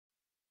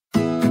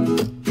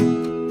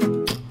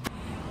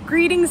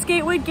Greetings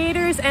Gatewood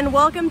Gators and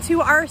welcome to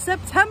our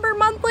September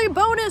monthly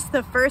bonus,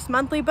 the first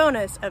monthly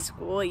bonus of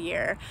school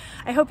year.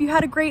 I hope you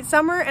had a great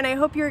summer and I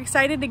hope you're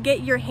excited to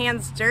get your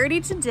hands dirty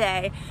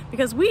today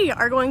because we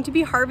are going to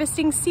be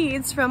harvesting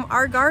seeds from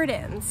our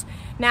gardens.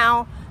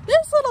 Now,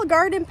 this little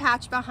garden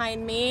patch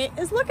behind me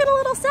is looking a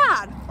little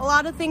sad. A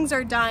lot of things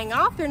are dying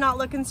off. They're not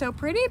looking so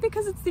pretty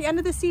because it's the end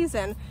of the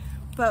season.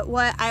 But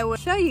what I will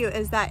show you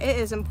is that it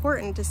is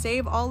important to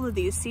save all of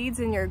these seeds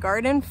in your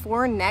garden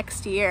for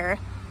next year.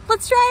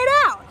 Let's try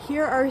it out.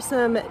 Here are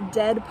some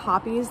dead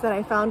poppies that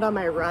I found on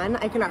my run.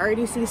 I can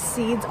already see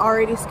seeds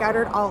already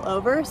scattered all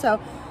over.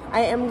 So I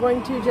am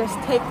going to just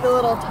take the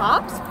little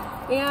tops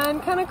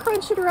and kind of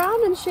crunch it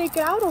around and shake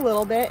it out a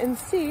little bit and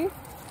see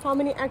how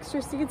many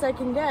extra seeds I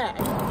can get.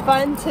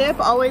 Fun tip,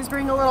 always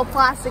bring a little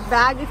plastic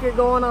bag if you're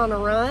going on a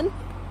run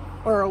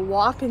or a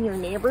walk in your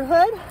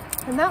neighborhood.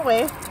 And that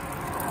way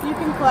you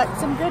can collect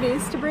some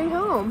goodies to bring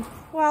home.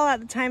 While at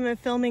the time of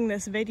filming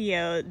this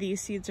video,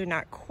 these seeds are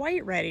not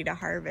quite ready to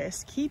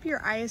harvest, keep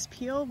your eyes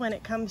peeled when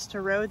it comes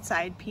to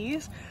roadside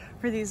peas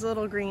for these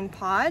little green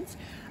pods.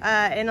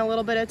 In a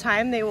little bit of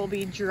time, they will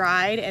be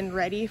dried and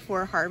ready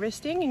for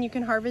harvesting, and you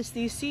can harvest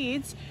these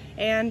seeds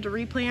and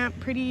replant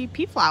pretty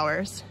pea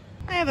flowers.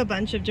 I have a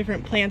bunch of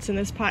different plants in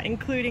this pot,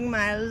 including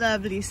my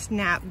lovely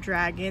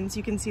snapdragons.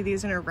 You can see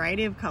these in a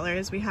variety of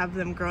colors. We have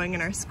them growing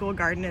in our school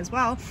garden as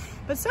well,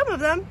 but some of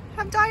them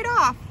have died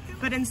off.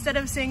 But instead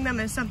of seeing them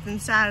as something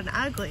sad and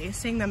ugly,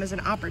 seeing them as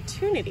an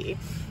opportunity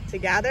to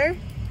gather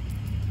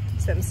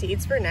some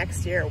seeds for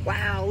next year.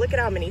 Wow, look at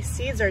how many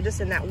seeds are just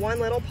in that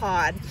one little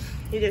pod.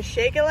 You just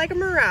shake it like a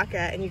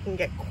maraca and you can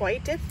get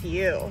quite a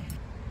few.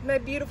 My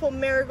beautiful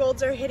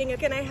marigolds are hitting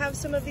it, and I have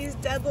some of these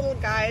dead little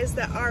guys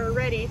that are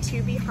ready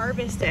to be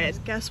harvested.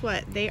 Guess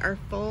what? They are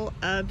full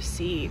of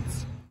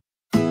seeds.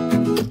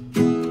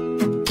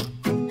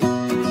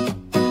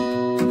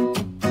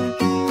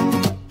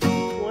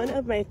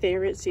 My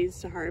favorite seeds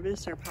to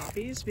harvest are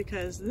poppies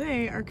because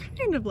they are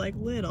kind of like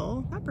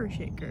little pepper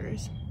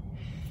shakers.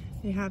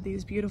 They have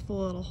these beautiful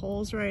little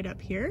holes right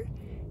up here,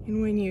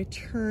 and when you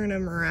turn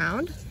them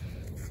around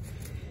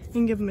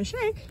and give them a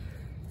shake,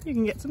 you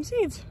can get some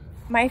seeds.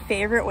 My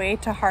favorite way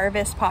to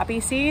harvest poppy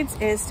seeds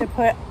is to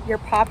put your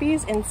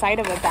poppies inside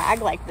of a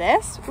bag like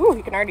this. Ooh,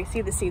 you can already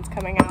see the seeds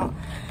coming out.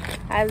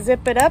 I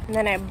zip it up and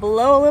then I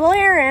blow a little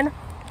air in.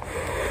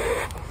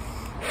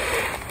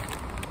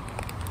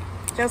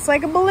 Just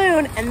like a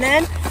balloon, and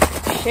then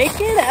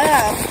shake it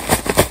up.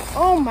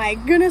 Oh my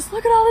goodness,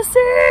 look at all the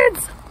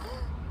seeds!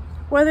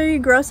 Whether you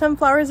grow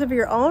sunflowers of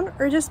your own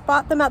or just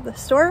bought them at the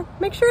store,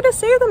 make sure to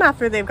save them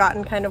after they've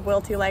gotten kind of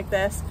wilty like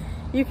this.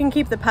 You can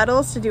keep the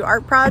petals to do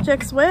art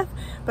projects with,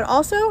 but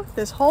also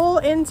this whole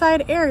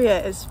inside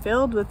area is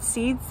filled with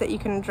seeds that you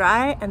can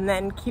dry and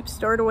then keep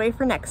stored away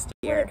for next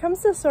year. When it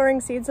comes to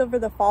storing seeds over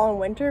the fall and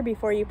winter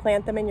before you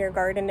plant them in your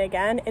garden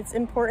again, it's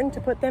important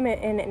to put them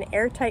in an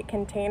airtight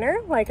container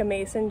like a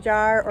mason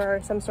jar or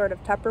some sort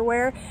of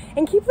Tupperware,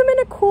 and keep them in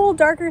a cool,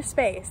 darker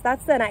space.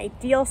 That's an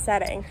ideal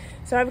setting.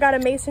 So I've got a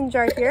mason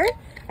jar here.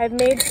 I've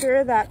made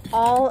sure that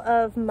all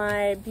of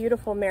my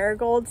beautiful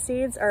marigold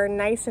seeds are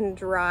nice and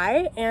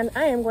dry, and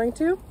I am going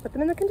to put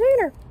them in the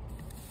container.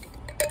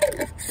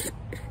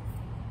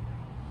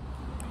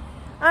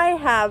 I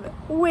have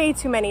way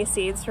too many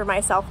seeds for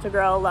myself to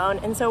grow alone,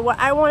 and so what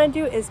I want to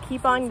do is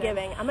keep on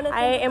giving.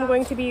 I am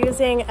going to be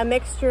using a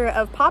mixture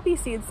of poppy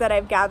seeds that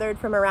I've gathered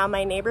from around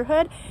my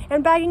neighborhood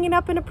and bagging it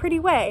up in a pretty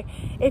way.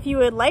 If you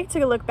would like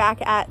to look back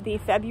at the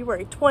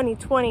February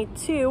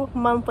 2022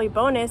 monthly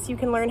bonus, you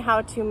can learn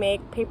how to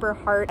make paper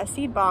heart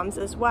seed bombs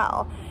as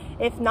well.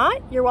 If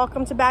not, you're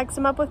welcome to bag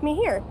some up with me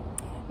here.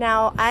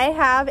 Now, I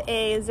have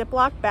a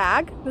Ziploc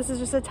bag. This is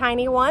just a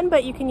tiny one,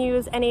 but you can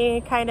use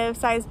any kind of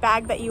size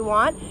bag that you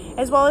want,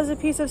 as well as a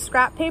piece of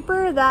scrap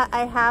paper that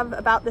I have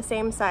about the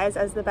same size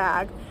as the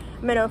bag.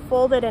 I'm gonna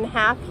fold it in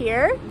half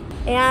here,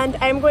 and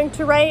I'm going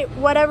to write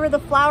whatever the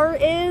flower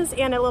is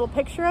and a little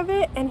picture of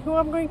it and who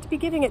I'm going to be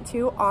giving it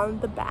to on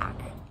the back.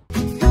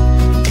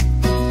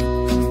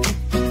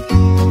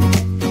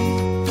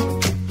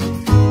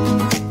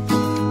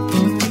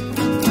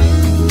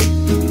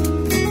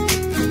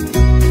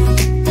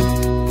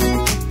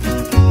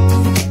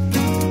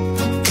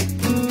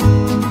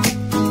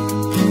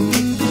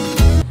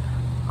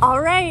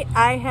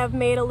 I have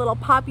made a little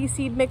poppy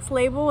seed mix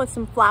label with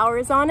some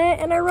flowers on it,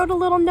 and I wrote a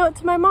little note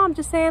to my mom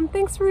just saying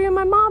thanks for being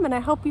my mom and I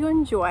hope you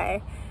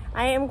enjoy.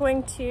 I am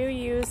going to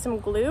use some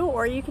glue,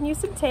 or you can use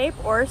some tape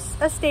or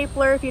a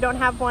stapler if you don't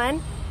have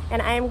one,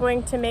 and I am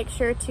going to make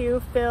sure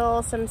to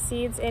fill some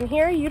seeds in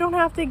here. You don't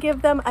have to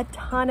give them a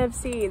ton of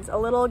seeds. A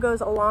little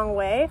goes a long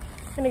way.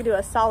 I'm going to do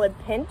a solid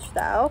pinch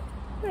though,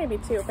 maybe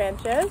 2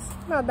 pinches,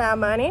 not that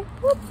many.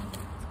 Whoop.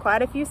 It's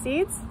quite a few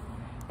seeds,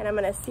 and I'm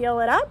going to seal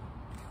it up.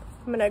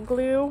 I'm going to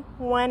glue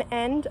one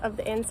end of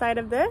the inside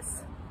of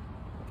this,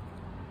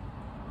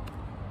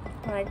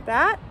 like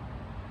that,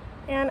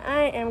 and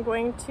I am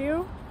going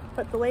to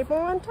put the label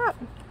on top.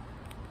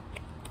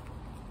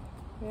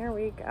 There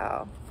we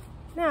go.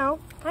 Now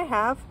I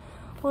have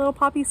a little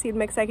poppy seed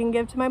mix I can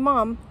give to my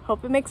mom.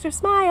 Hope it makes her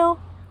smile.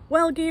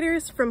 Well,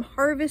 Gators, from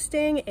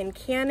harvesting and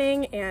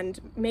canning and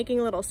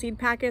making little seed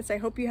packets, I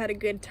hope you had a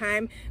good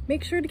time.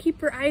 Make sure to keep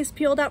your eyes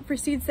peeled out for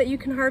seeds that you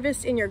can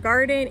harvest in your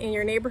garden, in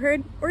your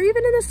neighborhood, or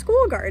even in a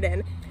school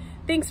garden.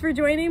 Thanks for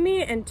joining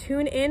me, and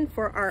tune in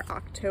for our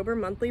October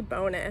monthly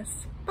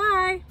bonus.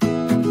 Bye!